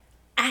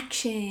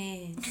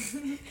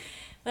Action.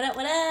 What up,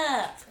 what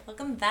up?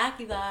 Welcome back,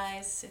 you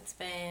guys. It's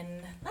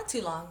been not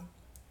too long.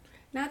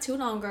 Not too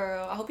long,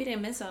 girl. I hope you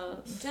didn't miss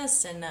us.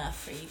 Just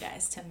enough for you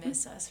guys to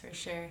miss us for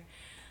sure.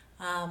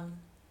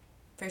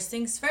 First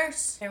things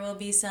first, there will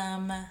be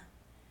some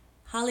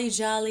holly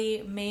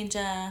jolly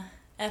major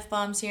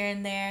F-bombs here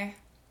and there.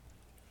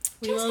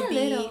 Just a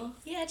little.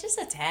 Yeah, just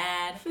a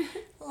tad. A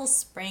little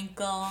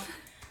sprinkle.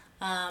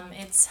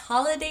 It's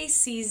holiday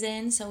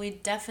season, so we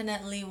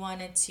definitely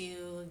wanted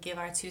to give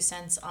our 2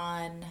 cents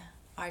on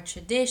our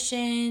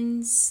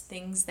traditions,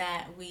 things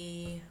that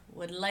we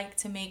would like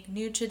to make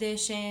new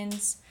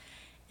traditions,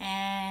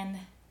 and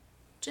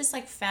just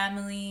like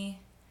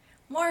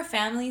more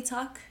family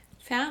talk.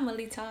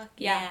 Family talk.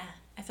 Yeah.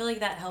 I feel like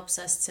that helps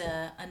us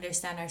to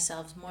understand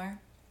ourselves more.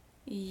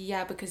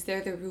 Yeah, because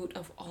they're the root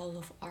of all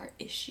of our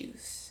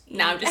issues.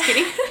 No, I'm just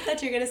kidding. I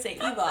thought you were going to say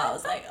evil. I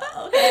was like,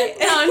 oh, okay.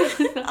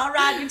 No. I'll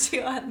ride with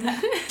you on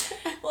that.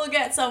 We'll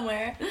get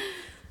somewhere.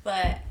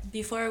 But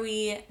before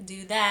we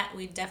do that,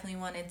 we definitely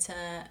wanted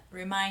to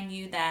remind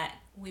you that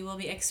we will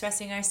be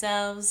expressing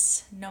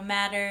ourselves no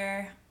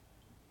matter.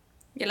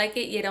 You like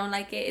it, you don't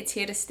like it, it's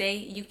here to stay,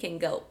 you can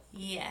go.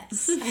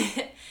 Yes.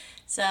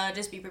 So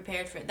just be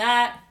prepared for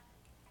that.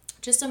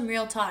 Just some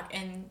real talk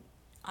and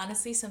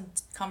honestly some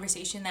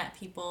conversation that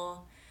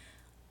people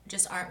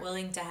just aren't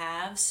willing to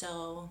have.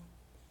 So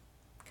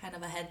kind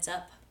of a heads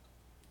up.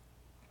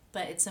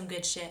 But it's some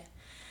good shit.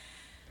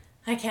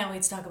 I can't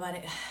wait to talk about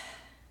it.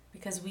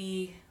 Because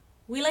we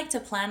like to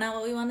plan out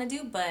what we want to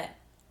do, but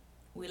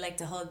we like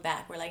to hold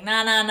back. We're like,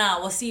 nah,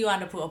 we'll see you on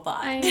the pool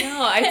pod. I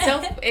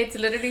know. It's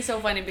literally so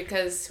funny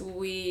because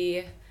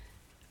we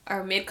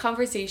are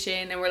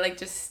mid-conversation and we're like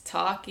just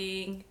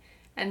talking,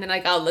 and then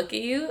like I'll look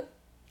at you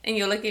and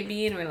you'll look at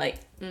me and we're like,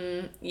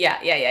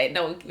 yeah.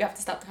 No, we have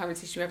to stop the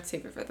conversation. We have to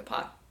save it for the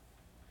pod.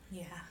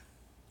 Yeah.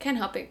 Can't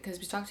help it because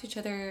we talk to each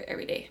other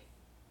every day.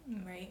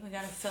 Right, we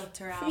gotta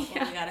filter out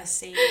what we gotta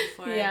save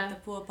for the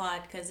pool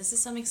pod, because this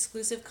is some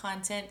exclusive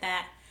content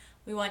that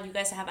we want you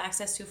guys to have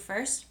access to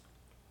first,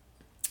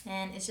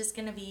 and it's just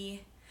gonna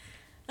be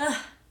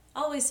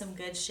always some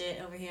good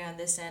shit over here on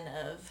this end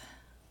of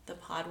the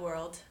pod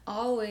world.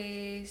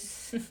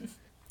 Always.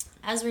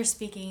 As we're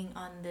speaking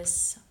on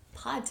this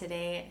pod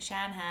today,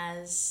 Shan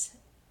has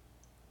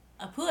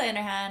a pool in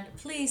her hand.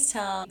 Please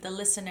tell the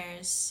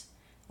listeners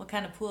what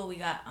kind of pool we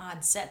got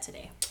on set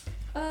today.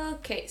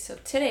 Okay, so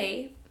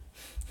today,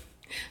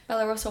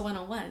 Bella Rosa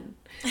 101.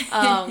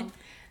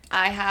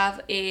 I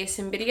have a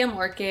Cymbidium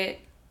orchid.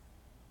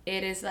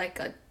 It is like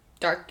a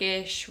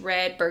darkish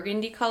red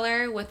burgundy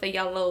color with a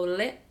yellow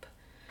lip.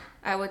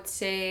 I would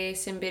say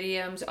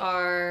Cymbidiums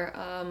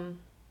are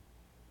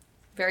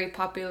very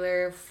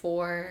popular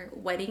for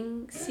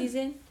wedding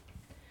season.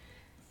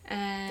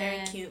 And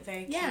very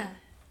cute. Yeah.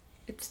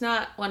 It's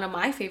not one of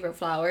my favorite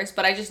flowers,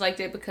 but I just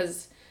liked it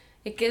because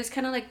it gives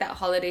kind of like that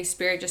holiday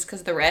spirit just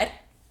because the red.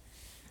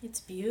 It's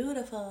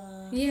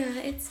beautiful. Yeah,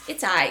 it's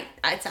aight.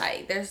 It's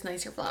aight. There's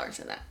nicer flowers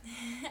than that.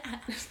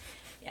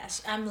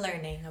 Yes, I'm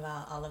learning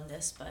about all of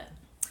this, but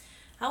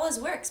how was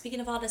work? Speaking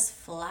of all this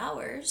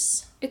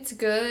flowers. It's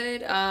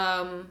good.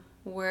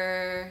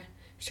 We're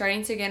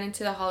starting to get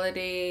into the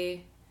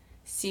holiday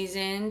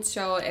season,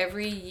 so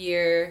every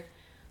year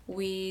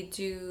we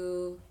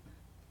do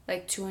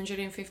like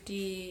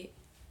 250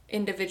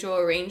 individual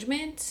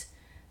arrangements.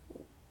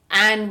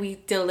 And we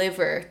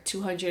deliver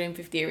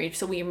 250 arrangements.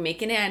 So we're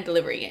making it and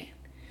delivering it.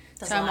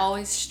 So I'm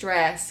always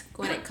stressed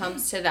when it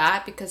comes to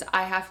that because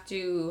I have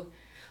to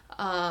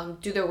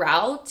do the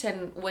route.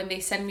 And when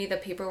they send me the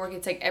paperwork,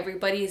 it's like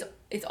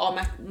it's all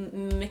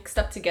mixed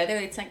up together.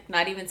 It's like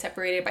not even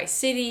separated by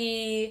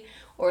city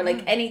or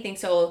like anything.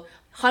 So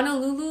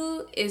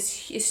Honolulu is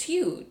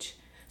huge.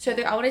 So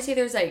I want to say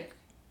there's like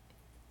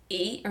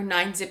 8 or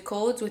 9 zip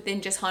codes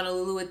within just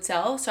Honolulu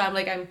itself. So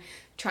I'm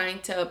trying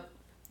to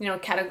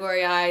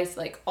categorize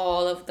like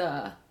all of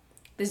the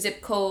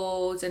zip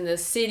codes and the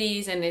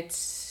cities, and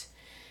it's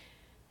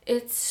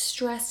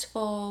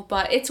stressful,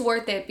 but it's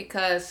worth it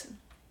because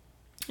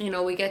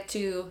we get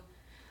to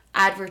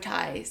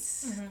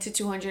advertise to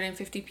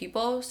 250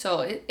 people, so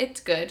it's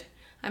good.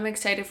 I'm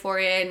excited for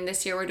it, and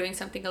this year we're doing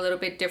something a little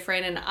bit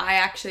different, and I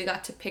actually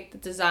got to pick the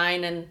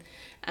design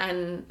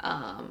and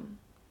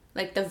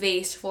like the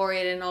vase for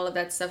it and all of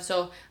that stuff.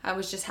 So I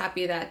was just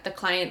happy that the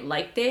client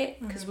liked it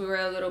because we were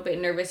a little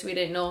bit nervous. We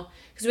didn't know,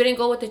 because we didn't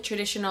go with the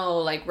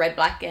traditional like red,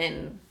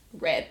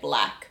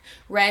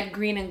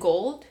 green and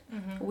gold.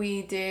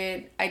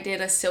 I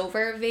did a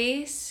silver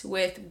vase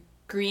with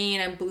green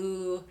and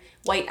blue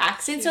white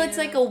accents. So it's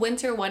like a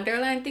winter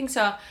wonderland thing.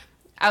 So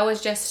I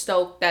was just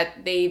stoked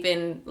that they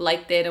even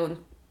liked it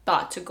and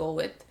thought to go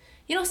with,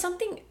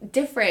 something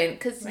different,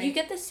 because you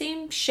get the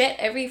same shit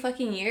every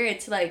fucking year.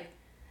 It's like,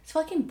 it's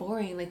fucking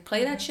boring. Like,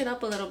 play that shit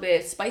up a little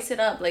bit. Spice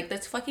it up. Like,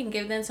 let's fucking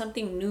give them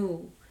something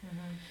new.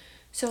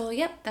 So,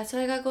 yep, that's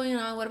what I got going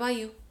on. What about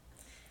you?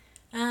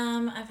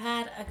 I've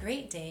had a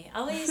great day.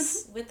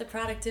 Always with the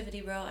productivity,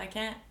 bro.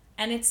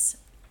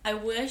 I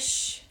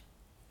wish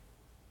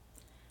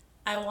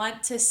I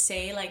want to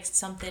say like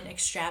something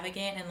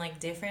extravagant and like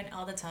different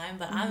all the time,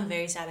 but I'm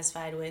very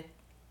satisfied with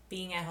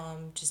being at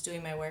home, just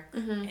doing my work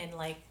and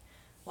like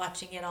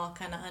watching it all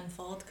kind of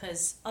unfold,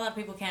 because a lot of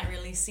people can't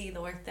really see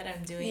the work that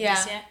I'm doing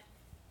just yet.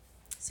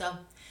 So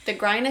the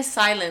grind is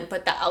silent,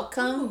 but the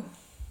outcome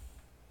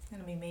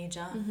gonna be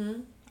major.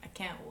 I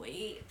can't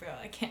wait, bro.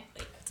 I can't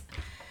wait.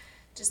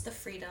 Just the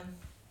freedom.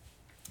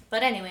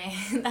 But anyway,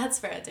 that's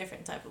for a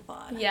different type of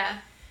pod. Yeah.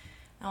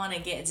 I want to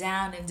get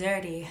down and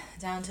dirty,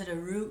 down to the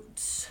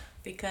roots,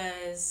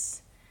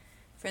 because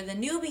for the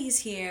newbies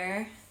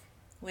here,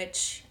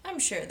 which I'm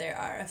sure there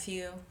are a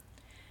few,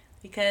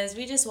 because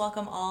we just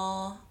welcome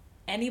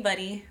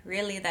anybody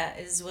really that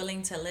is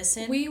willing to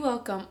listen. We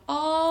welcome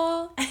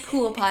all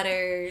pool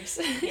potters.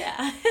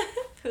 Yeah,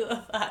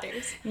 pool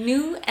potters.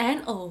 New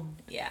and old.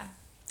 Yeah.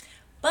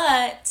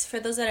 But for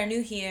those that are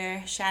new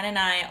here, Shan and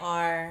I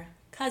are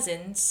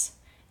cousins,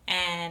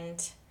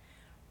 and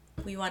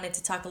we wanted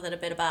to talk a little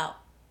bit about,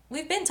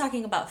 we've been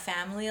talking about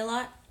family a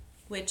lot,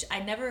 which I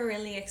never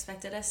really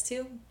expected us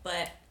to,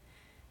 but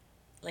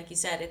like you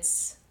said,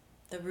 it's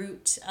the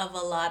root of a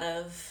lot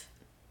of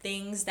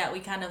things that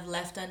we kind of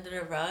left under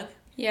the rug.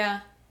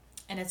 Yeah.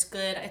 And it's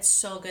good. It's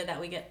so good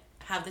that we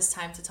have this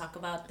time to talk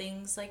about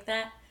things like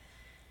that,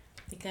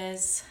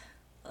 because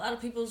a lot of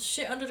people's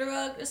shit under the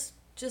rug is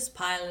just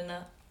piling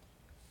up.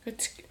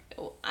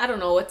 I don't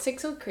know, what's like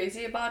so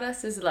crazy about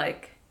us is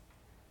like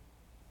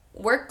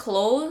we're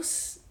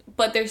close,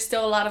 but there's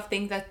still a lot of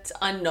things that's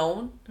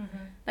unknown.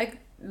 Like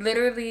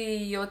literally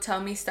you'll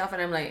tell me stuff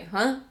and I'm like,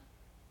 huh?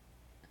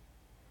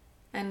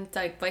 And it's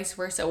like vice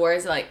versa.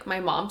 Whereas like my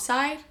mom's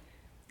side,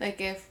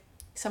 like if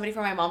somebody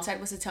from my mom's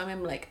side was to tell me,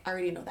 I'm like, I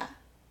already know that.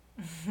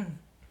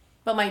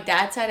 But my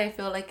dad's side, I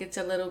feel like it's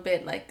a little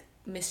bit like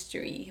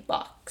mystery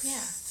box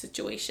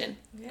situation.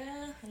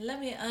 Yeah,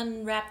 let me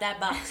unwrap that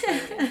box.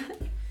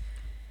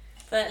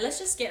 But let's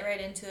just get right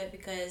into it,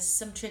 because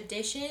some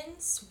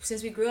traditions,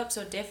 since we grew up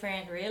so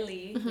different,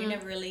 really, we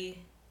never really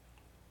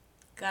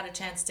got a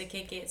chance to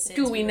kick it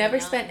since we never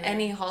spent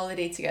any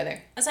holiday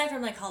together. Aside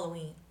from like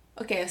Halloween.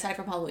 Okay, aside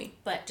from Halloween.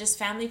 But just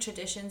family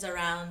traditions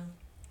around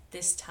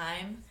this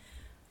time.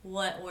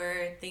 What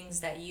were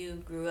things that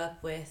you grew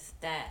up with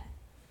that,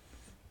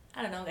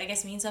 I don't know, I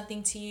guess mean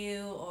something to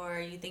you, or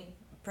you think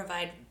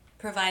provide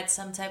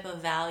some type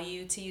of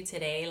value to you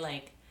today?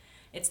 Like,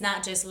 it's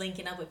not just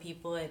linking up with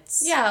people,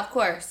 it's... Yeah, of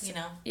course. You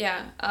know?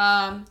 Yeah.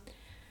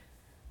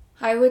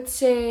 I would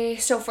say,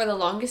 so for the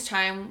longest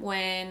time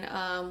when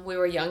we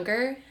were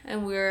younger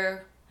and we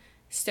were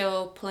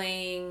still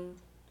playing,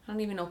 I don't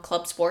even know,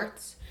 club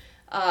sports,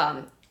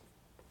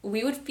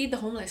 we would feed the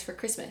homeless for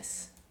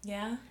Christmas.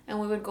 Yeah. And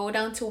we would go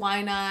down to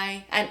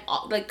Waianae, and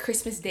like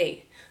Christmas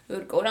Day, we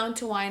would go down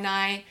to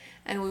Waianae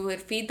and we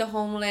would feed the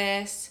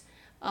homeless.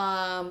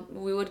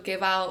 We would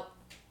give out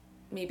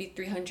maybe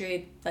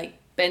 300 like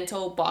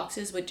bento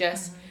boxes with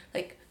just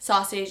like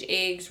sausage,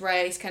 eggs,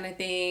 rice kind of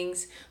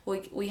things.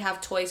 We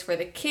have toys for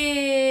the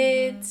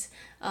kids,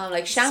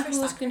 like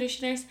shampoos,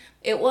 conditioners.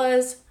 It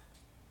was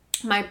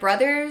my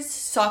brother's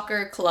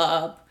soccer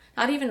club.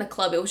 Not even a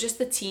club, it was just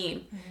the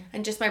team.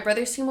 And just my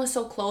brother's team was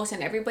so close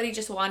and everybody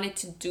just wanted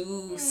to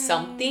do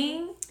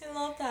something. I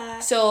love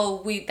that.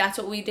 So that's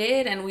what we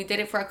did, and we did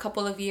it for a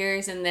couple of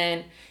years, and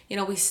then, you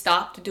know, we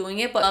stopped doing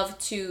it, but love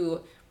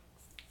to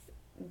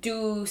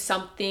do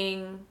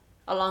something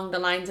along the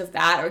lines of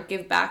that or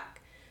give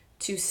back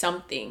to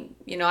something.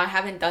 You know, I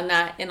haven't done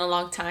that in a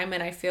long time,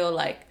 and I feel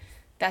like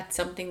that's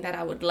something that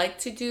I would like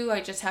to do.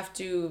 I just have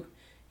to,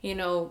 you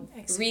know,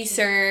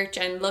 research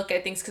and look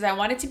at things, because I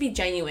want it to be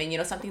genuine, you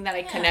know, something that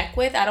I connect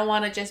with. I don't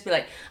want to just be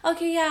like,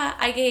 okay, yeah,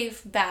 I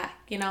gave back,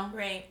 you know?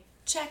 Right.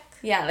 Check.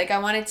 Yeah, like I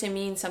want it to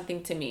mean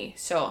something to me.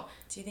 So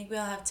do you think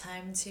we'll have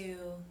time to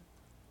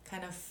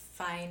kind of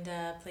find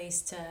a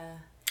place to...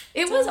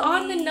 It was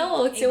on the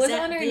notes. It was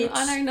on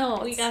our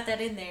notes. We got that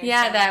in there.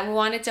 Yeah, so. That we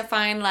wanted to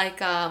find like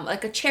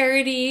a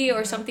charity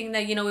or something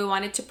that, you know, we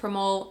wanted to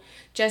promote,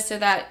 just so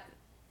that,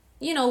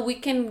 you know, we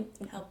can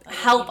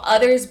help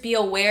others be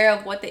aware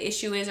of what the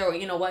issue is, or,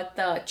 you know, what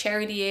the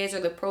charity is or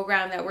the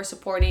program that we're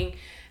supporting,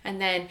 and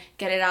then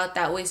get it out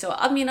that way. So,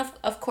 I mean,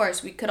 of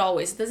course, we could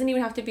always, it doesn't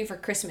even have to be for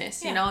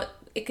Christmas, you know,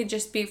 it could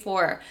just be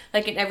for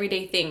like an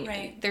everyday thing.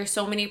 Right. There's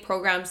so many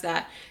programs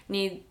that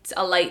need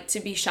a light to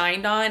be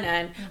shined on,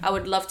 and I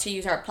would love to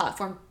use our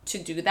platform to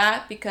do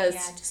that, because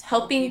just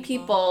helping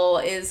people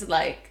is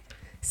like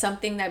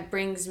something that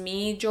brings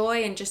me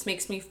joy and just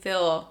makes me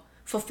feel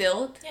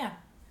fulfilled. Yeah.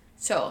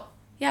 So,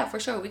 yeah, for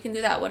sure, we can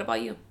do that. What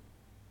about you?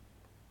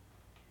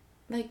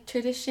 Like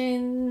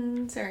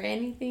traditions or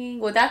anything?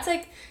 Well, that's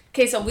like,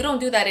 okay, so we don't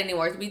do that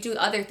anymore. We do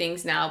other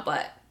things now,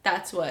 but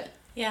that's what.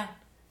 Yeah.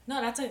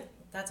 No, that's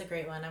a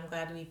great one. I'm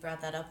glad we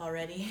brought that up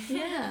already.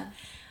 Yeah.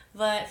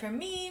 But for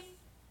me,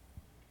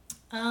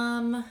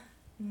 not,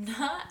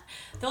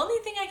 the only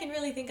thing I can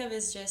really think of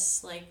is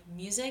just like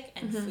music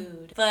and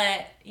food.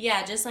 But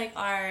yeah, just like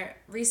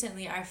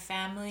recently our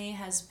family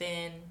has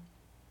been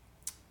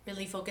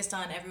really focused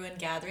on everyone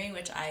gathering,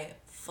 which I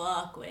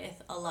fuck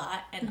with a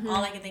lot, and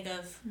all I can think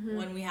of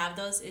when we have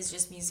those is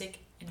just music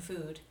and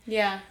food.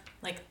 Yeah.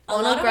 Like a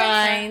Ono lot of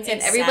grinds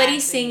and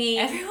everybody's singing.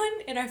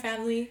 Everyone in our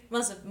family,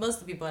 most of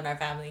the people in our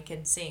family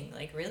can sing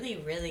like really,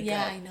 really good.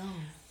 Yeah, I know.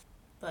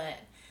 But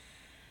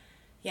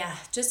yeah,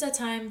 just a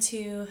time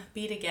to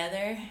be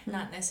together,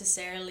 not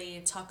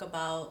necessarily talk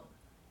about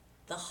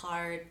the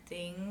hard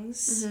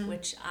things,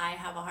 which I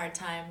have a hard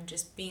time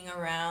just being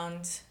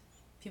around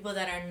people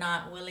that are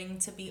not willing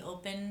to be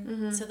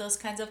open to those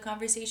kinds of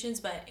conversations.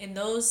 But in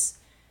those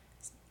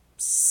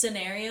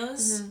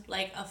scenarios,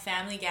 like a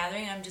family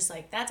gathering, I'm just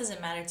like, that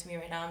doesn't matter to me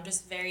right now. I'm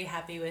just very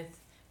happy with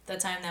the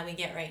time that we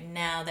get right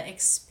now, the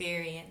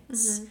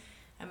experience.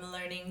 I'm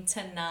learning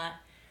to not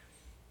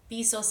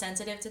be so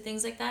sensitive to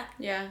things like that.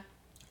 Yeah.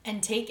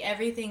 And take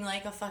everything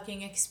like a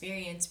fucking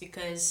experience,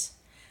 because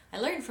I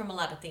learned from a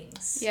lot of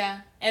things.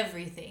 Yeah.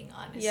 Everything,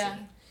 honestly. Yeah.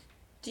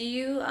 Do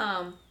you,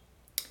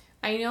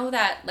 I know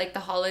that, like,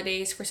 the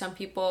holidays, for some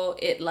people,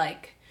 it,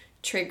 like,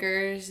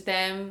 triggers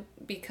them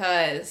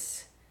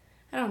because,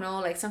 I don't know,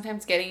 like,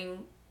 sometimes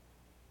getting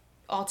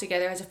all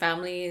together as a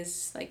family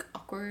is, like,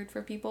 awkward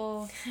for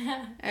people.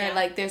 Or,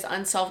 like, there's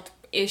unsolved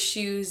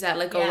issues that,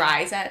 like,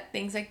 arise at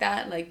things like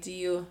that. Like, do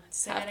you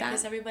have that?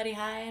 Kiss everybody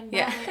high and bye.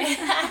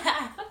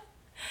 Yeah.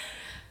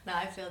 No,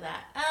 I feel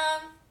that.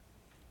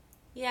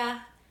 Yeah,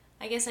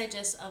 I guess I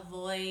just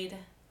avoid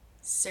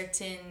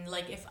certain,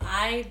 like, if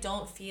I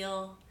don't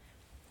feel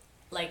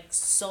like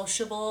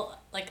sociable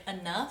like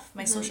enough,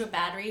 my social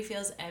battery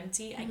feels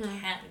empty, I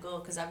can't go,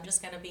 because I'm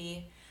just gonna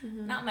be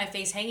not my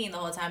face hanging the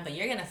whole time, but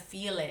you're gonna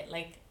feel it.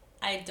 Like,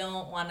 I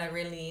don't want to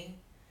really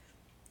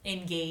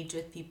engage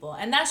with people,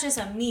 and that's just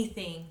a me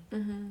thing.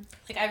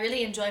 Like, I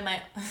really enjoy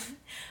my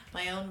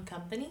my own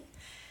company,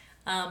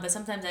 but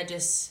sometimes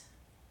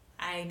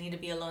I need to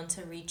be alone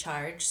to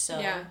recharge. So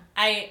yeah.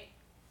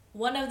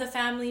 One of the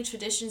family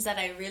traditions that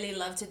I really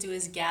love to do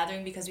is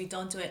gathering, because we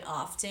don't do it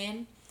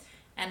often.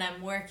 And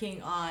I'm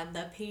working on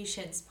the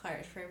patience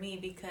part for me,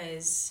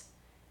 because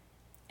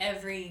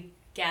every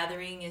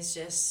gathering is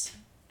just,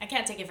 I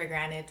can't take it for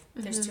granted.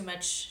 There's too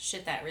much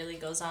shit that really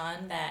goes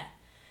on that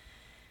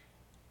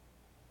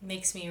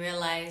makes me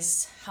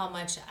realize how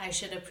much I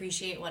should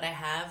appreciate what I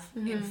have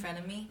in front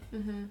of me.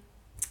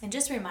 And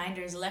just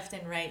reminders left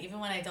and right,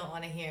 even when I don't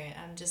want to hear it.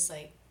 I'm just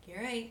like,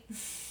 you're right.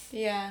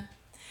 Yeah.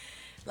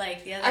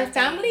 Like, the other Our day,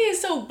 family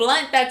is so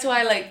blunt. That's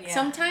why, like,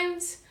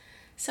 sometimes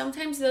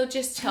they'll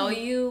just tell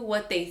you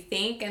what they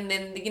think, and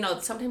then, you know,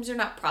 sometimes they're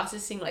not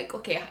processing, like,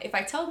 okay, if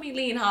I tell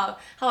Meline how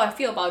I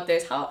feel about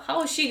this,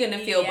 how is she gonna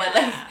feel? But,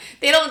 like,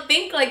 they don't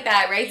think like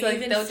that, right? So, like,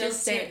 they'll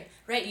just say,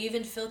 right, you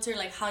even filter,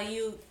 like, how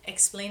you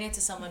explain it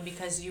to someone,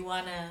 because you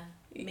want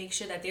to make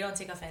sure that they don't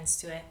take offense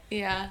to it.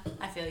 Yeah.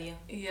 I feel you.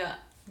 Yeah.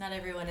 Not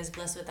everyone is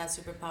blessed with that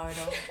superpower,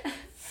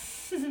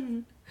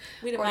 though.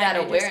 Or that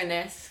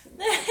awareness.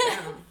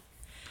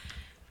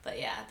 But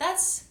yeah,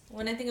 that's,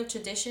 when I think of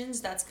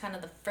traditions, that's kind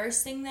of the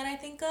first thing that I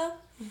think of.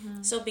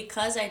 So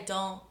because I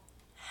don't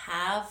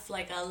have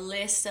like a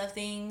list of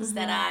things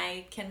that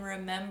I can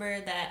remember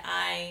that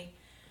I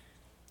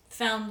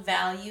found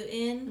value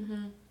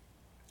in,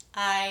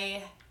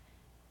 I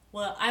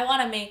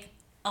want to make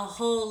a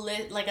whole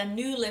list, like a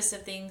new list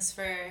of things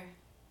for,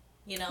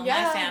 you know,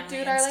 my family.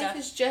 Dude, our life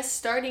is just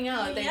starting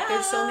out. Like,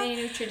 there's so many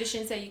new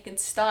traditions that you can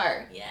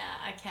start. Yeah,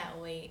 I can't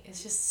wait.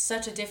 It's just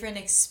such a different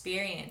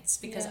experience,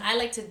 because I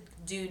like to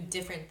do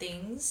different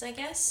things, I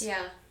guess.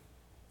 Yeah.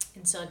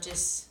 And so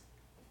just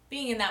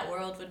being in that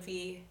world would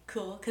be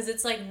cool, because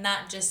it's like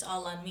not just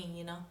all on me,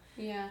 you know?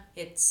 Yeah.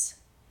 It's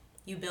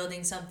you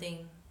building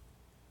something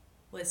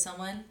with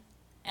someone,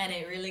 and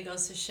it really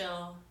goes to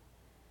show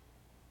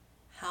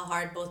how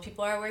hard both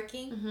people are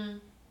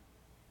working.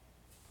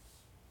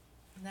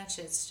 And that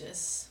shit's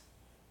just,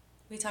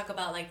 we talk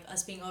about like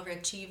us being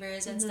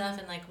overachievers and stuff,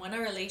 and like when a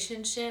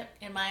relationship,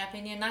 in my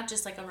opinion, not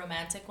just like a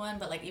romantic one,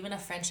 but like even a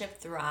friendship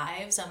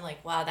thrives, I'm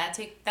like, wow, that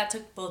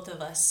took both of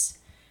us,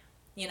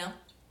 you know?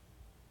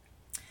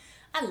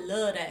 I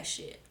love that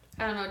shit.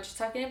 I don't know, just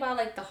talking about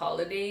like the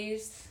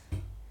holidays,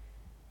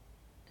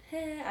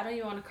 I don't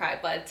even want to cry,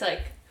 but it's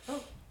like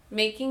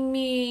making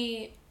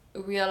me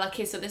real.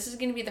 Okay, so this is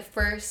gonna be the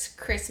first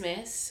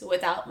Christmas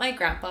without my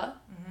grandpa.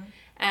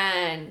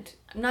 And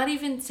I'm not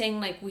even saying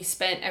like we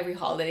spent every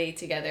holiday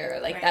together, or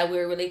like that we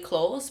were really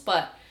close,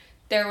 but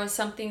there was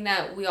something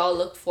that we all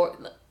looked for.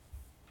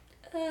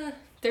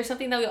 There's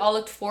something that we all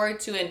looked forward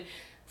to, and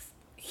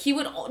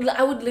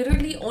I would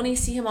literally only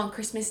see him on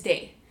Christmas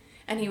Day,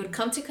 and he would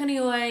come to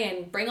Kaneohe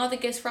and bring all the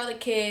gifts for all the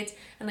kids,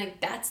 and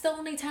like that's the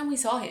only time we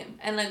saw him,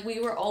 and like we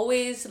were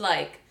always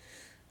like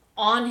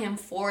on him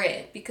for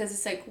it, because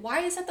it's like, why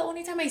is that the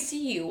only time I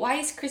see you? Why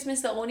is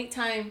Christmas the only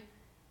time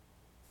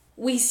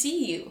we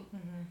see you?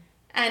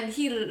 And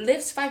he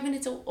lives 5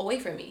 minutes away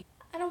from me.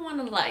 I don't want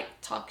to like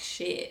talk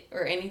shit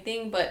or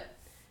anything, but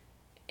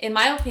in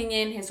my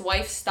opinion, his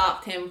wife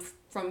stopped him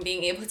from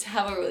being able to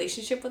have a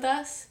relationship with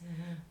us,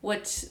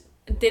 which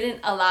didn't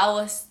allow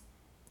us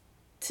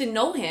to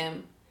know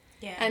him.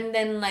 Yeah. And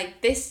then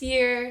like this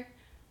year,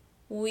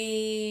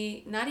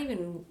 like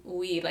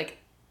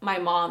my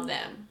mom,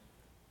 them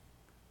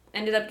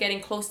ended up getting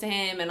close to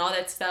him and all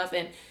that stuff.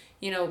 And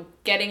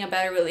getting a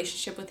better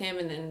relationship with him,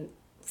 and then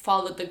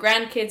followed the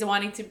grandkids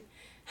wanting to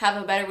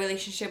have a better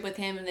relationship with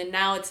him, and then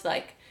now it's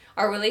like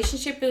our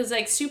relationship is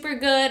like super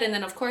good, and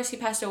then of course he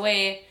passed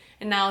away,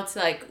 and now it's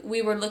like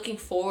we were looking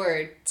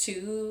forward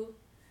to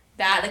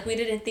that. Like we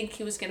didn't think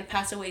he was gonna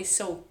pass away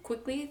so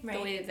quickly, right,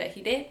 the way that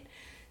he did.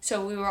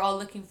 So we were all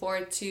looking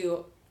forward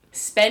to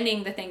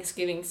spending the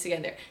Thanksgivings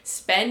together,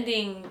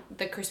 spending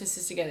the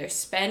Christmases together,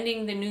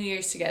 spending the New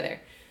Year's together.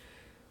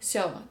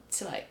 So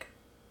it's like,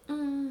 I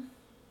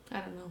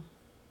don't know.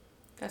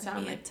 That's how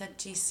I'm a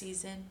touchy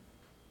season.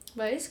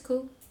 But it's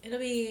cool. It'll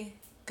be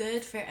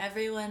good for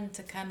everyone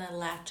to kind of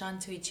latch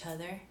onto each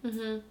other.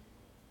 Mm-hmm.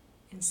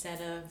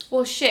 Instead of...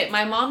 Well, shit.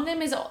 My mom,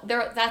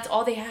 that's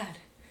all they had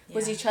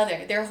was each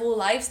other. Their whole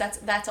lives,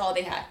 that's all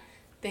they had.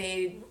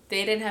 They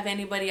didn't have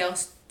anybody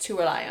else to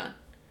rely on.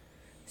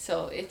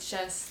 So it's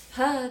just,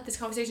 this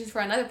conversation's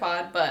for another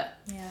pod, but...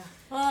 Yeah.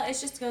 Well, it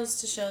just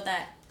goes to show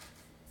that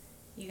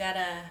you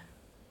gotta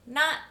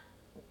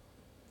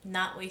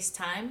not waste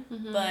time,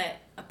 mm-hmm, but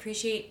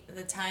appreciate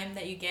the time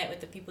that you get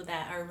with the people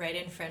that are right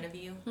in front of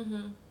you.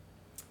 Mm-hmm.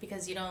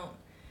 Because you don't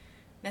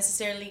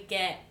necessarily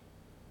get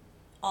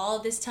all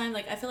this time.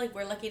 Like, I feel like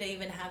we're lucky to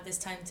even have this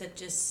time to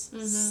just,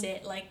 mm-hmm,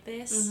 sit like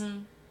this. Mm-hmm.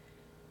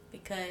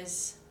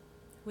 Because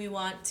we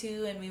want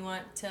to, and we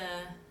want to...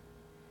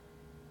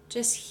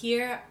 Just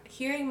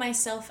hearing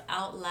myself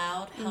out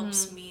loud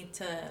helps, mm-hmm, me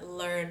to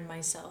learn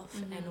myself,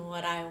 mm-hmm, and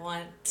what I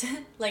want.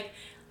 Like,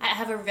 I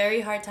have a very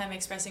hard time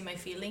expressing my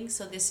feelings,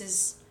 so this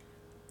is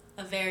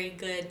a very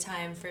good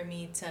time for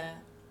me to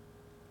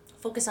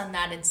focus on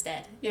that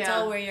instead. Yeah. It's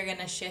all where you're going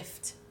to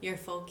shift your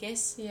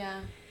focus. Yeah.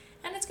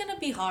 And it's going to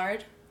be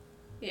hard.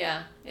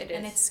 Yeah, it is.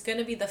 And it's going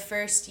to be the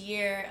first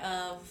year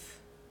of,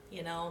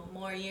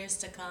 more years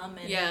to come.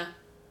 And yeah.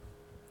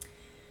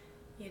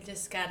 You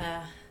just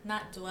gotta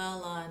not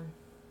dwell on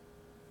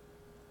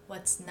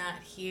what's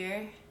not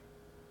here,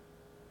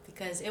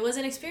 because it was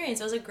an experience.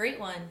 It was a great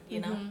one,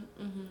 you know.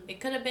 Mm-hmm. It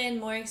could have been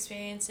more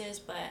experiences,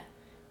 but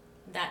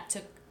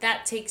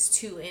that takes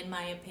two, in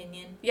my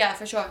opinion. Yeah,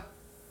 for sure.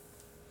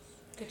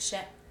 Good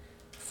shit.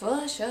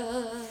 For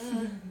sure.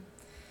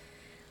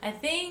 I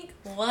think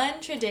one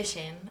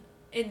tradition,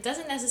 it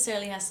doesn't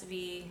necessarily have to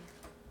be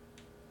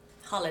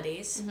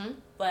holidays, mm-hmm,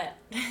 but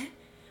I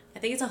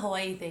think it's a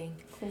Hawaii thing.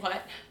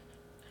 What?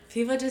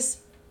 People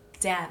just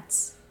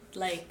dance,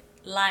 like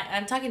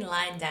I'm talking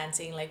line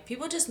dancing. Like,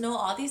 people just know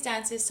all these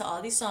dances to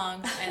all these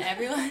songs, and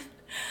everyone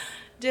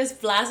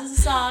just blasts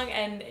a song,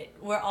 and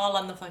we're all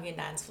on the fucking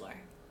dance floor.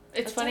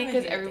 It's funny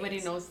because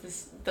everybody knows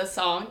the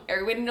song,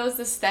 everybody knows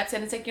the steps,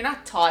 and it's like you're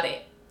not taught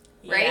it,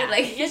 right? Yeah.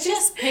 Like you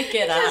just pick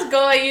it up. You just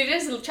go, you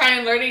just try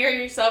and learn it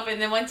yourself,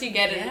 and then once you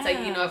get it, it's like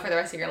you know it for the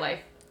rest of your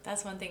life.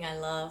 That's one thing I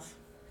love.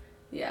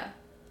 Yeah,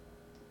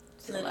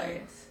 it's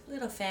hilarious.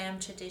 Little fam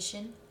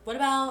tradition. What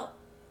about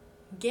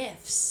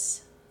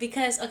gifts?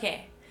 Because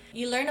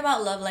you learn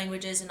about love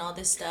languages and all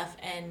this stuff,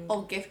 and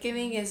gift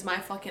giving is my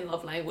fucking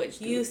love language,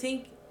 dude.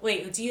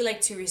 Do you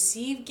like to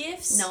receive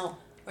gifts? No.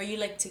 Or you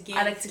like to give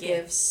I like to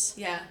gifts?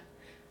 Give. Yeah,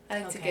 I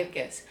like to give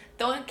gifts.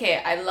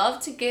 I love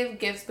to give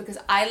gifts because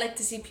I like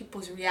to see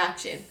people's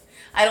reaction.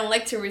 I don't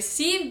like to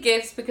receive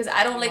gifts because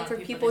I don't like for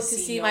people to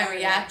see my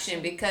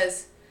reaction,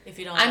 because if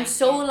you don't, I'm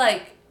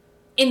like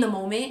in the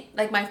moment,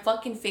 like my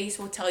fucking face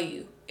will tell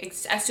you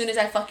as soon as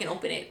I fucking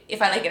open it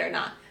if I like it or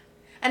not.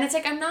 And it's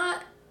like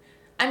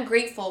I'm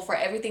grateful for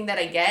everything that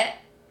I get,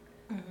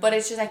 mm-hmm, but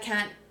it's just I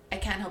can't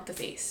help the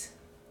face.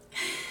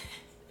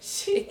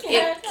 It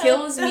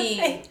kills me.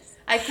 Face.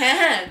 I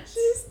can't.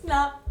 She's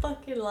not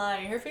fucking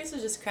lying. Her face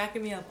was just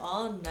cracking me up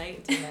all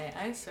night tonight.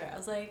 I swear. I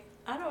was like,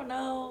 I don't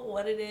know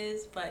what it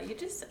is, but you're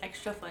just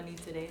extra funny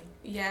today.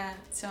 Yeah,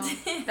 so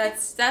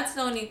that's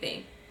the only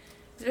thing.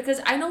 It's because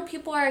I know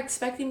people are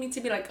expecting me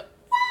to be like,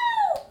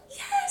 wow,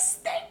 yes,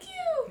 thank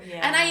you.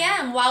 Yeah. And I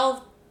am.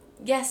 Well,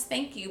 yes,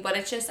 thank you, but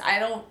it's just I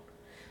don't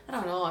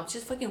know. I'm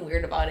just fucking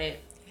weird about it.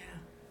 Yeah.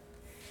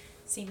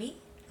 See me?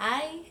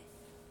 I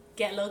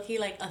get low-key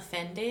like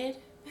offended,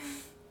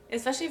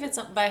 especially if it's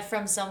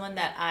from someone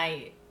that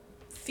I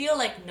feel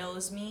like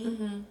knows me,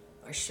 mm-hmm,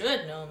 or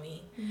should know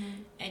me,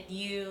 mm-hmm, and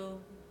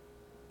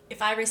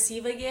if I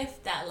receive a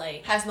gift that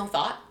like has no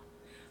thought.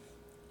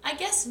 I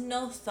guess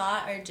no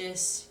thought, or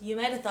just you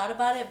might have thought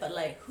about it, but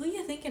like, who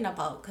you thinking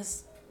about?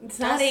 Because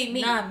that ain't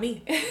me. Not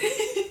me.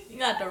 You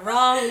got the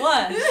wrong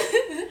one.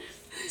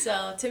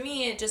 So to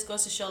me, it just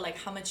goes to show like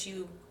how much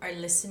you are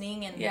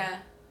listening, and yeah,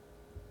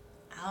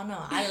 I don't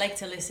know. I like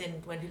to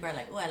listen when people are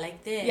like, "Oh, I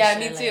like this." Yeah,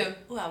 me too. Like,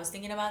 oh, I was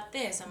thinking about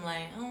this. I'm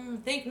like,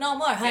 think no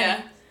more, honey.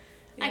 Yeah.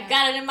 I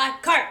got it in my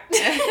cart.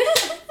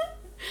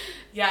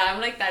 Yeah,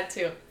 I'm like that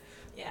too.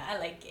 Yeah, I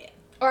like it.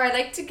 Or I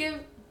like to give.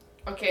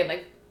 Okay,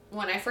 like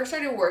when I first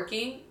started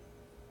working,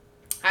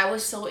 I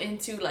was so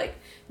into like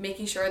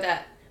making sure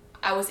that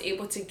I was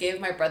able to give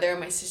my brother and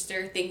my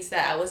sister things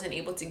that I wasn't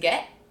able to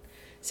get.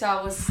 So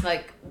I was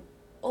like,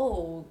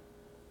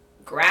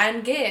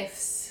 grand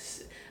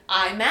gifts,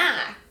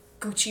 iMac,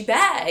 Gucci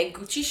bag,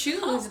 Gucci shoes.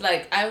 Oh.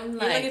 Like, I'm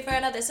like... You looking for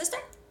another sister?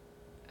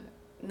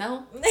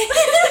 No.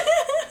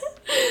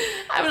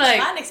 I'm like,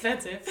 not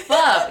expensive.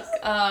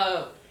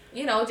 fuck.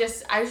 You know,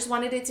 I just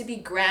wanted it to be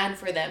grand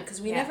for them because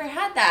we never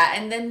had that.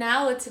 And then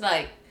now it's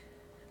like,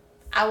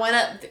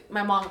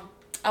 my mom,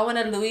 I want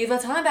a Louis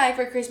Vuitton bag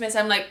for Christmas.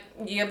 I'm like,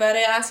 you better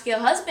ask your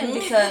husband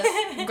because,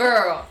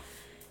 girl.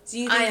 Do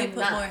you think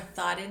you put more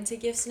thought into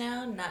gifts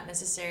now? Not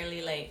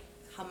necessarily like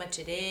how much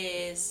it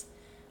is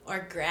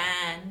or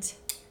grand.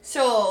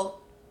 So,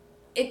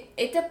 I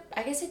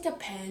guess it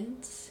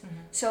depends. Mm-hmm.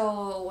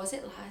 So, was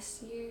it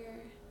last year?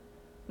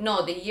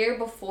 No, the year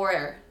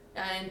before,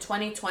 in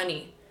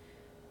 2020,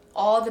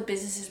 all the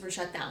businesses were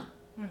shut down.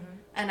 Mm-hmm.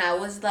 And I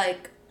was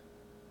like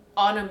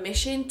on a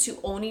mission to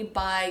only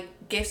buy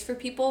gifts for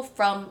people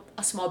from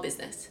a small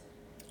business.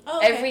 Oh,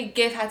 okay. Every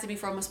gift had to be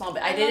from a small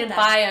business. I didn't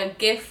buy a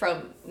gift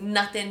from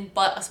nothing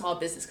but a small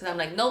business because I'm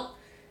like, nope.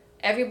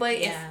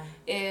 Everybody,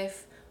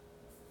 if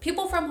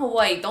people from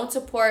Hawaii don't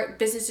support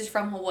businesses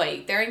from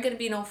Hawaii, there ain't gonna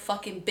be no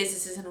fucking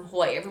businesses in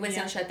Hawaii. Everybody's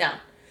gonna shut down.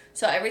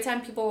 So every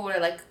time people were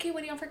like, okay,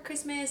 what do you want for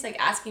Christmas? Like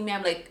asking me,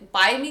 I'm like,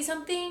 buy me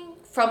something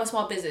from a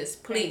small business,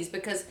 please,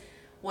 because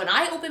when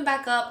I open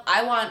back up,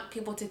 I want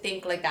people to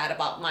think like that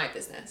about my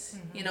business.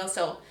 Mm-hmm. You know,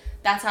 so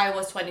that's how it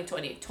was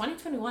 2020.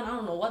 2021, I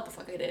don't know what the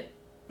fuck I did.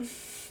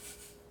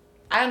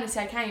 I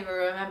honestly, I can't even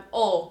remember.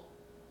 Oh,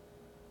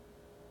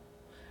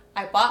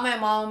 I bought my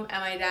mom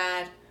and my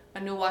dad a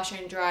new washer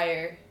and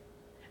dryer.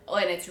 Oh,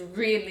 and it's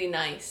really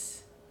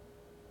nice.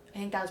 I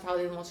think that was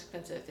probably the most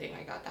expensive thing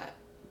I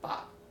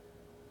bought.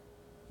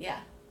 Yeah.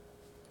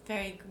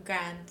 Very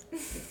grand.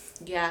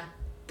 Yeah.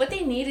 But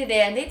they needed it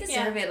and they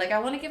deserve it. Like, I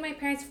want to give my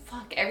parents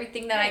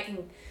everything that I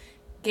can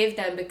give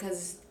them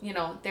because, you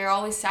know, they're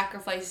always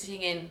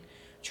sacrificing and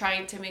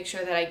trying to make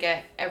sure that I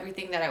get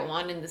everything that I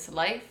want in this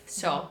life.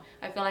 So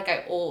I feel like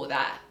I owe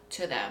that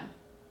to them.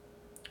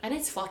 And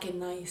it's fucking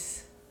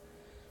nice.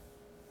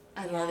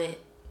 I love it.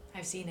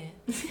 I've seen it.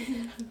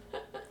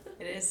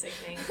 It is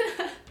sickening.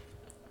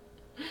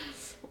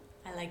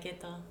 I like it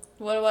though.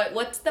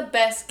 What's the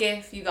best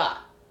gift you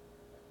got?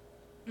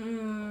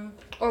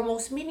 Or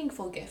most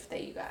meaningful gift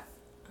that you got?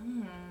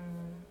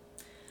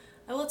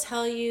 I will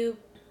tell you,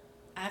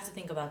 I have to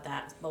think about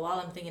that. But while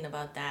I'm thinking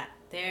about that,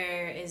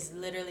 there is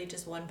literally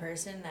just one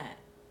person that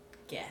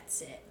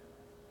gets it.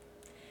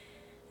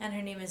 And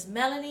her name is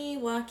Melanie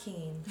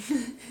Joaquin.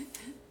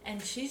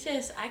 And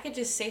I could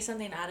just say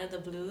something out of the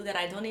blue that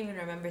I don't even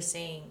remember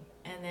saying.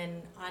 And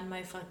then on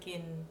my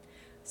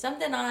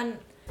something on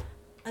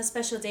a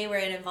special day where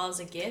it involves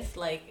a gift,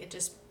 like it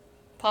just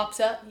pops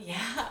up.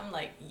 Yeah, I'm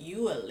like,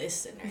 you a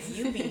listener.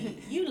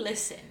 You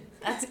listen.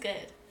 That's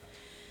good.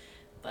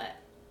 But,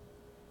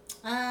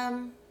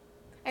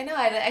 I know.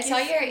 I saw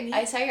your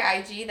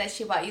IG that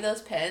she bought you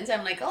those pens.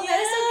 I'm like, oh, that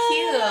is so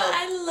cute.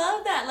 I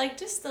love that. Like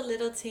just the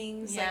little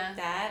things like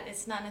that.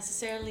 It's not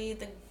necessarily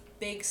the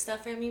big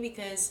stuff for me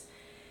because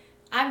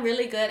I'm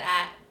really good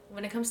at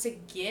when it comes to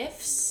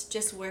gifts,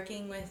 just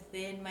working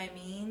within my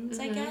means,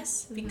 I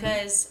guess,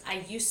 because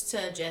I used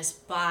to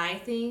just buy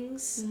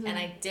things and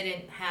I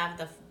didn't have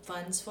the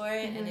funds for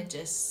it and it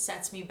just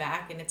sets me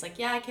back and it's like,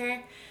 yeah, I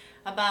care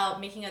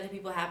about making other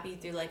people happy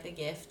through like a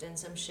gift and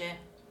some shit.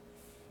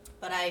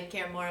 But I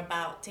care more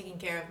about taking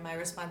care of my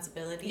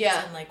responsibilities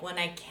and like when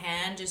I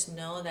can just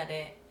know that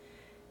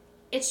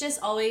it's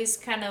just always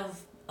kind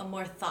of a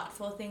more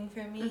thoughtful thing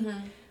for me.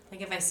 Like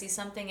if I see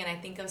something and I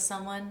think of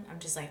someone, I'm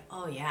just like,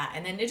 oh yeah.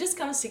 And then it just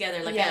comes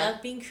together. Like I love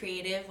being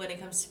creative when it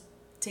comes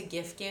to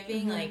gift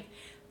giving, like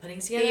putting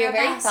together a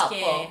basket.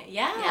 Thoughtful.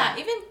 Yeah.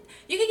 Even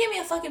you can give me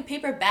a fucking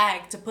paper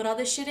bag to put all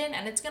this shit in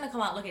and it's gonna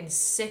come out looking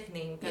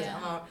sickening because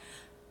I'm gonna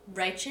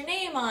write your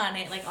name on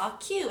it, like all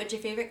cute, what's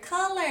your favorite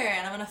color?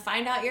 And I'm gonna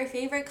find out your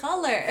favorite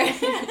color.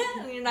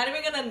 You're not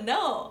even gonna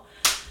know.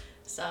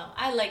 So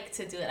I like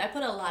to do it. I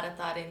put a lot of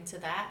thought into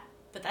that,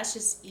 but that's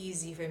just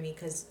easy for me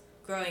because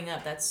growing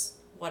up, that's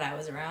what I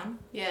was around.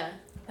 Yeah.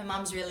 My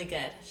mom's really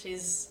good.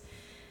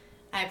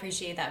 I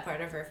appreciate that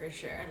part of her for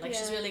sure. Like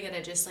she's really good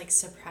at just like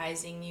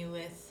surprising you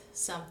with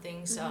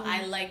something. So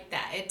I like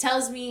that. It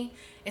tells me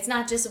it's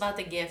not just about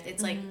the gift.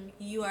 It's like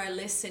you are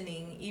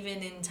listening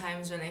even in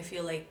times when I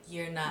feel like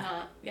you're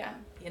not. Yeah.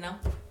 You know?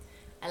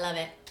 I love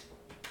it.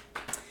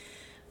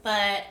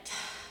 But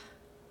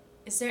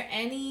is there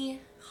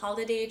any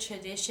holiday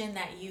tradition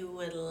that you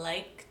would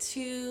like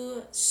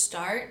to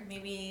start?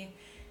 Maybe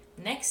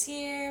next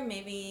year,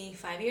 maybe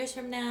 5 years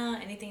from now,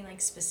 anything like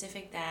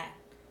specific that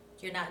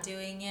you're not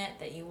doing yet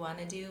that you want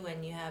to do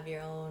when you have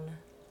your own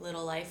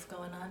little life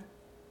going on?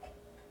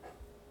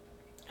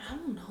 I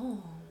don't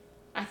know.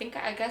 I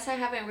guess I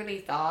haven't really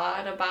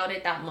thought about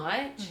it that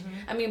much.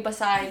 I mean,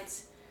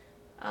 besides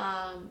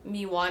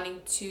me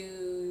wanting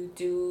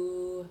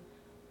to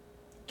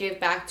give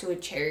back to a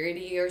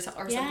charity or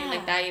something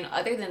like that, you know,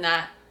 other than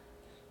that,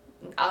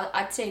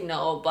 I'd say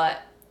no,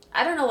 but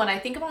I don't know, when I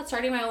think about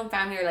starting my own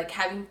family or like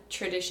having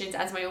traditions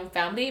as my own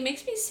family, it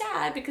makes me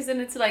sad because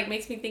then it's like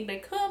makes me think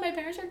like, oh, my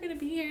parents aren't gonna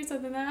be here, so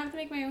then I have to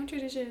make my own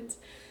traditions.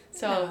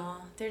 So no,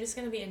 they're just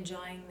gonna be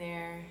enjoying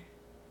their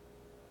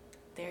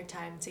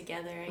time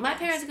together. My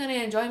parents are gonna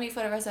enjoy me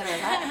for the rest of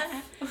their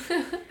life.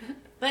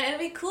 But it'll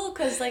be cool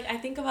because like I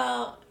think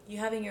about you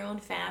having your own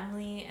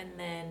family, and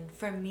then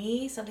for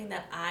me, something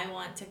that I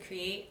want to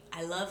create,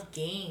 I love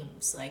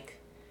games. Like,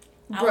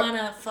 I want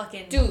to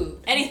fucking do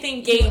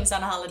anything games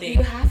on a holiday.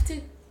 You have to,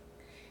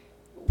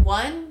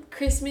 one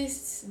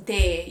Christmas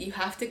day, you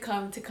have to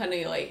come to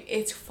Kaneohe.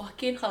 It's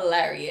fucking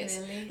hilarious.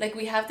 Really? Like,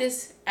 we have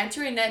this, Auntie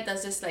Renette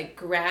does this, like,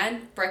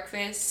 grand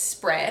breakfast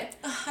spread.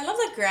 I love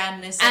the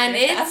grandness of And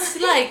your it's,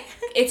 family. like,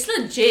 it's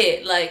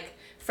legit. Like,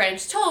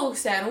 French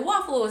toast and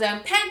waffles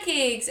and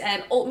pancakes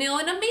and oatmeal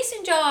in a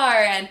mason jar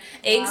and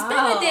eggs Wow.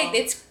 Benedict.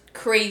 It's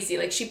crazy.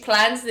 Like, she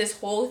plans this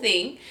whole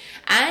thing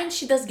and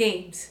she does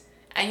games.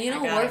 And you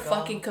know, we're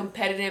fucking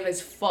competitive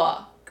as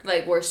fuck.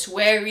 Like, we're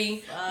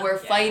swearing, we're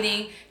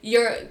fighting.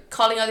 You're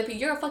calling other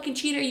people, you're a fucking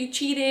cheater, you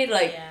cheated.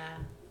 Like,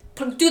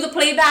 do the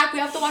playback. We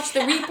have to watch the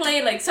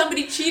replay. Like,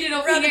 somebody cheated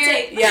over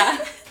here. Yeah.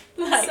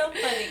 Like, so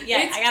funny.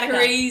 Yeah, it's I gotta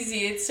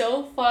crazy. It's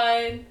so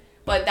fun.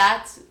 But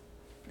that's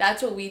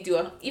what we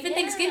do. Even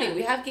Thanksgiving.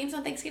 We have games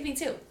on Thanksgiving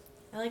too.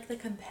 I like the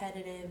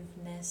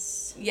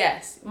competitiveness.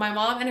 Yes. My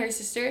mom and her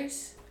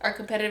sisters are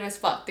competitive as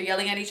fuck. They're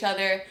yelling at each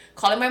other,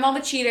 calling my mom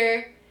a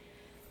cheater.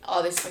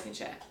 All this fucking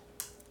shit.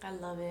 I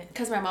love it.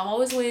 Because my mom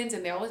always wins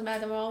and they're always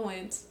mad that my mom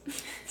wins.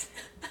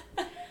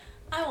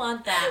 I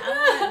want that.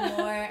 I want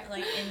more,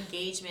 like,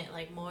 engagement.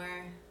 Like,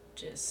 more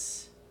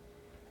just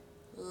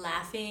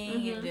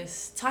laughing and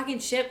just talking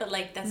shit, but,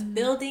 like, that's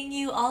building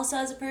you also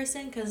as a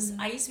person. Because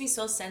I used to be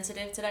so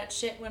sensitive to that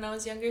shit when I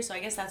was younger, so I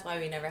guess that's why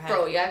we never had.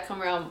 Bro, you gotta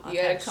come around.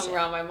 You gotta come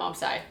around my mom's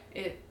side.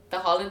 The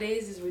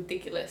holidays is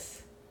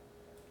ridiculous.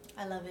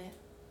 I love it.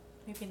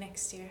 Maybe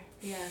next year.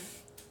 Yeah.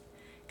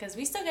 Because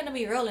we still gonna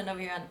be rolling over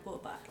here on the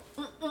pool bar.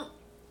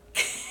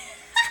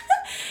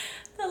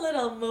 The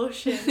little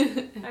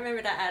motion. I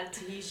remember that out of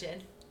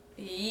Tahitian.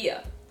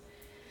 Yeah.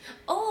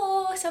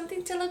 Oh,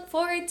 something to look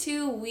forward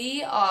to.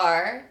 We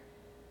are,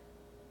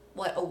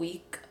 a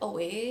week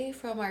away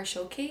from our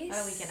showcase?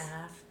 About a week and a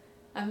half.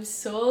 I'm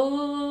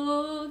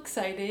so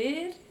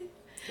excited.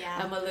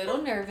 Yeah. I'm a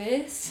little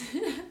nervous.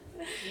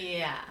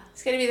 Yeah.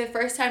 It's going to be the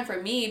first time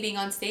for me being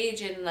on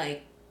stage in,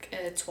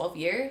 12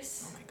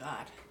 years. Oh my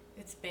god.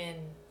 It's been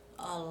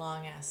a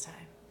long ass time.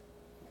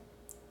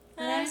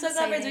 And I'm I'm so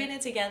glad we're excited. doing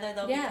it together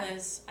though, Yeah.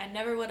 because I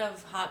never would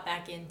have hopped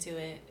back into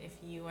it if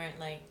you weren't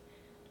like,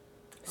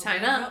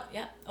 Sign up.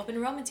 Yeah, open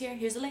enrollment's here.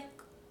 Here's the link.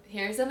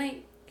 Here's the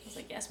link. I was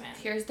like, yes, ma'am.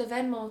 Here's the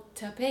Venmo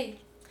to pay.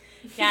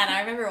 Yeah, and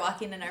I remember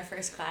walking in our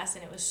first class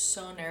and it was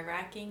so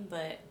nerve-wracking,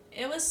 but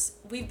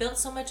we built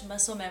so much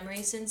muscle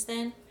memory since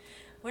then.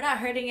 We're not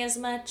hurting as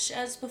much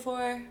as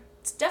before.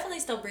 It's definitely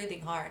still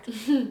breathing hard.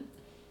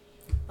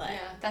 But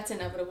Yeah, that's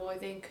inevitable, I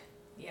think.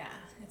 yeah,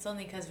 it's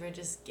only because we're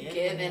just giving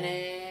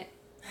it.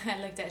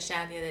 I looked at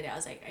Shan the other day. I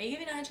was like, are you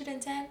giving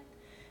 110?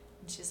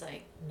 And she's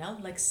like, no,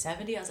 like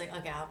 70. I was like,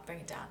 okay, I'll bring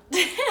it down.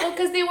 Well,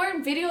 because they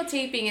weren't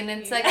videotaping, and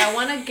it's like, I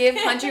want to give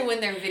 100 when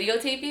they're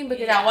videotaping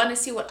because I want to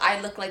see what I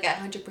look like at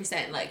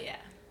 100%. Like, yeah,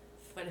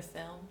 for the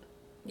film.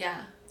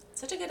 Yeah.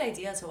 Such a good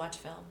idea to watch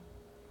film.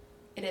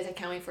 It is. I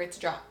can't wait for it to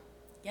drop.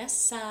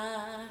 Yes,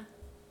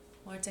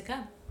 more to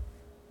come.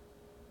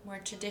 More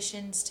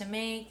traditions to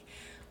make.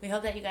 We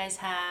hope that you guys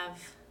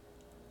have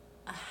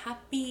a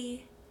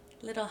happy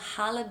little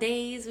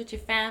holidays with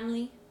your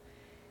family.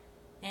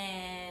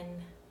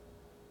 And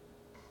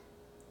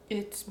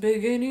it's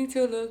beginning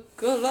to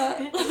look a lot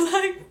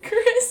like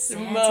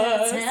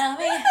Christmas. Santa, tell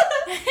me.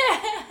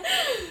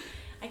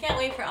 I can't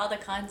wait for all the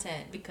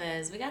content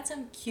because we got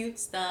some cute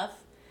stuff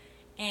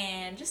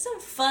and just some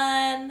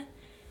fun,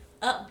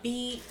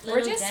 upbeat, little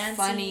We're just dancey.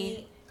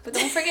 funny. But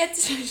don't forget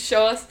to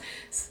show us.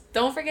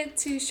 Don't forget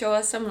to show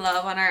us some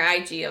love on our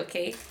IG,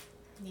 okay?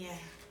 Yeah,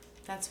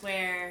 that's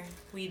where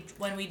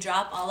when we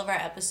drop all of our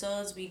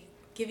episodes, we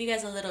give you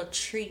guys a little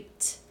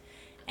treat,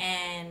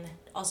 and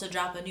also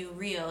drop a new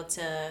reel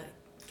to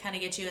kind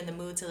of get you in the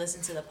mood to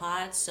listen to the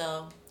pod.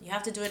 So you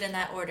have to do it in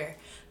that order.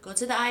 Go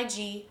to the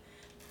IG,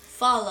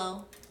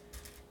 follow,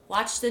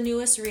 watch the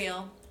newest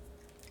reel,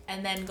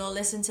 and then go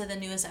listen to the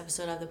newest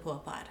episode of the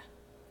Pool Pod.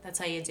 That's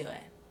how you do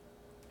it.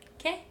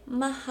 Okay?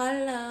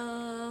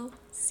 Mahalo.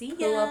 See ya.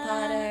 Pool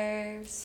Podders.